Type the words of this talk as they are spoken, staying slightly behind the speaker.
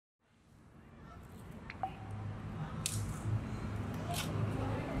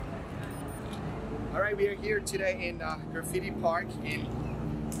Alright, we are here today in Graffiti Park in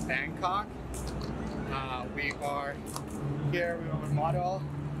Bangkok. We are here with our model.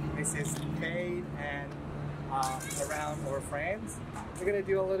 This is Kate and around our friends. We're gonna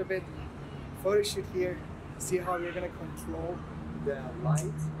do a little bit photo shoot here. See how we're gonna control the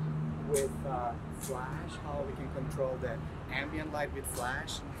light with flash. How we can control the ambient light with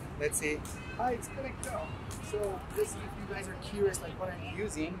flash. Let's see how it's gonna go. So just if you guys are curious, like what I'm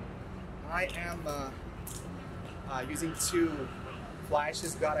using, I am using two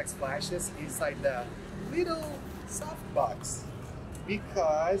flashes, Godox flashes inside the little soft box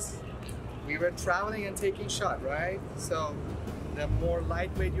because we were traveling and taking shot, right? So the more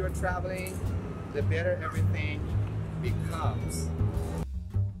lightweight you're traveling, the better everything becomes.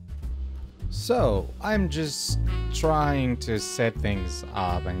 So I'm just trying to set things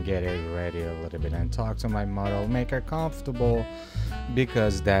up and get it ready a little bit and talk to my model, make her comfortable,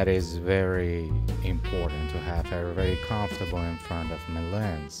 because that is very important to have her very comfortable in front of my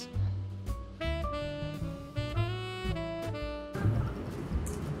lens.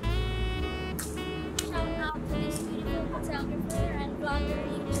 Shout out to this beautiful photographer and blogger.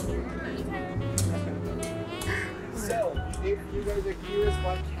 So, if you guys are curious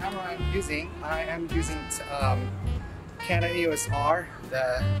what camera I'm using, I am using Canon EOS R,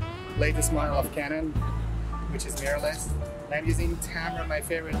 the latest model of Canon, which is mirrorless. And I'm using Tamron, my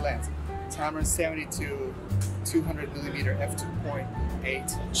favorite lens, Tamron 72 200mm f2.8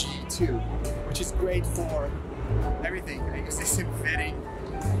 G2, which is great for everything. I use this in fitting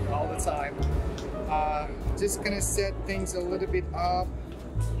all the time. Just gonna set things a little bit up.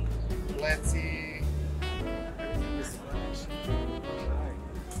 Let's see.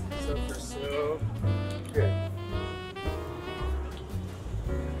 So good.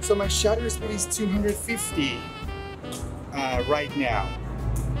 So my shutter speed is 250 right now.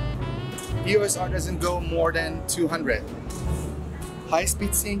 EOS R doesn't go more than 200. High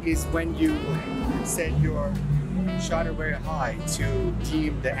speed sync is when you set your shutter very high to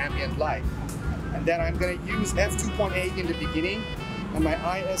dim the ambient light. And then I'm gonna use f2.8 in the beginning, and my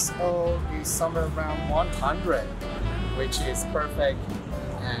ISO is somewhere around 100, which is perfect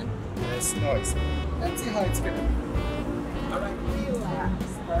and less noise. Let's see how it's gonna be. Alright, relax.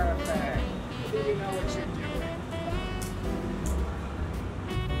 Perfect. I think you know what you're doing.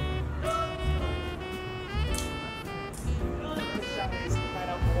 This shot is kind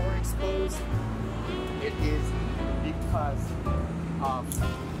of overexposed. It is because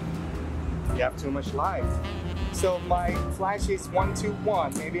you have too much light. So my flash is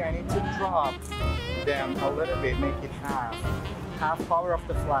 1:1. Maybe I need to drop them a little bit, make it half power of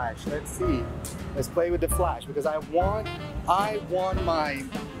the flash. Let's see. Let's play with the flash because I want my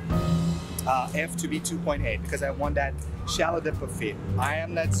f to be 2.8 because I want that shallow depth of field. I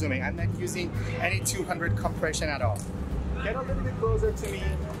am not zooming. I'm not using any 200 compression at all. Get a little bit closer to me.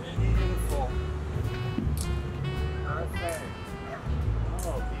 Beautiful. Okay.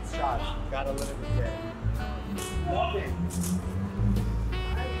 Oh, these shots got a little bit dead. Okay. I want you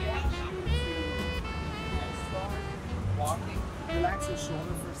to start walking. Relax your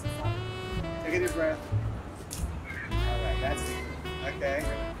shoulder first of all. Take a deep breath. Alright, that's it. Okay.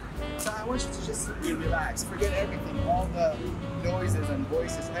 So I want you to just be relaxed. Forget everything, all the noises and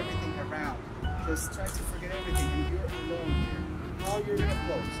voices, everything around. Just try to forget everything and you're alone here. How you're gonna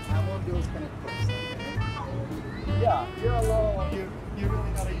pose. I want those kind of pose, okay? Yeah, you're alone, you really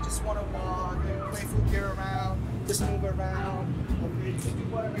know that you just wanna walk, playful gear around, just move around. Okay, just do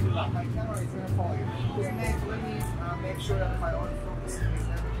whatever you like. My camera is gonna follow you. Let me make sure that my autofocus is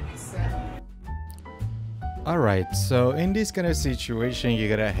everything is set. Alright, so in this kind of situation, you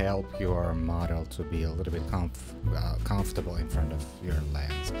gotta help your model to be a little bit comfortable in front of your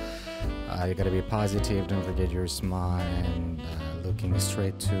lens. You gotta be positive, don't forget your smile, and looking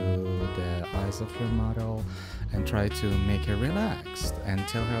straight to the eyes of your model, and try to make her relaxed and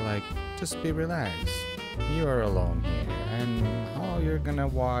tell her like, just be relaxed. You are alone here, and how you're gonna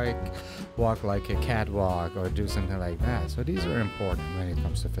walk like a catwalk or do something like that. So these are important when it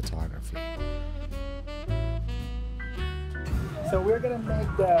comes to photography. So we're gonna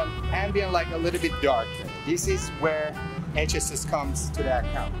make the ambient light a little bit darker. This is where HSS comes to the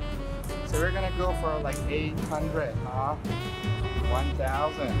account. So we're gonna go for like 800,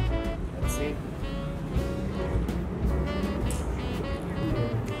 1000. Let's see.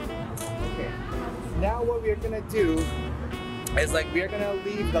 Okay. Now what we're gonna do is like we're gonna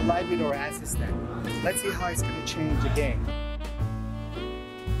leave the light with our assistant. Let's see how it's gonna change again.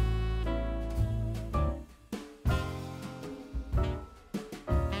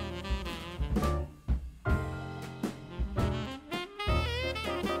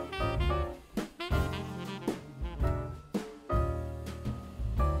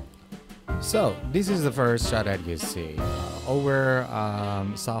 So this is the first shot that you see. Our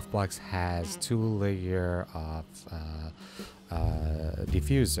softbox has 2 layers of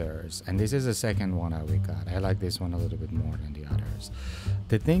diffusers, and this is the second one that we got. I like this one a little bit more than the others.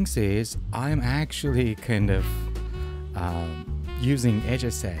 The thing is, I'm actually kind of using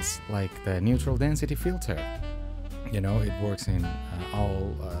HSS, like the neutral density filter. You know, it works in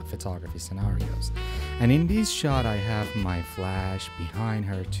all photography scenarios. And in this shot, I have my flash behind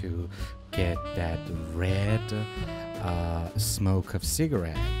her to get that red smoke of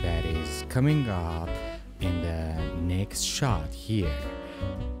cigarette that is coming up in the next shot here.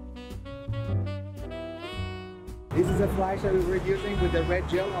 This is a flash that we were using with the red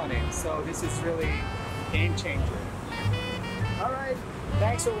gel on it, so this is really game changer. All right,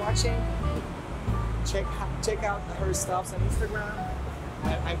 thanks for watching. Check out her stuffs on Instagram.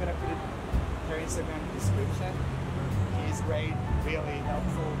 I'm gonna put her Instagram in the description. She's great, really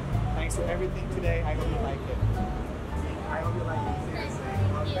helpful. Thanks for everything today. I hope you like it. I hope you like it. Seriously.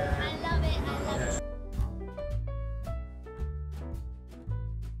 Thank you. I love it.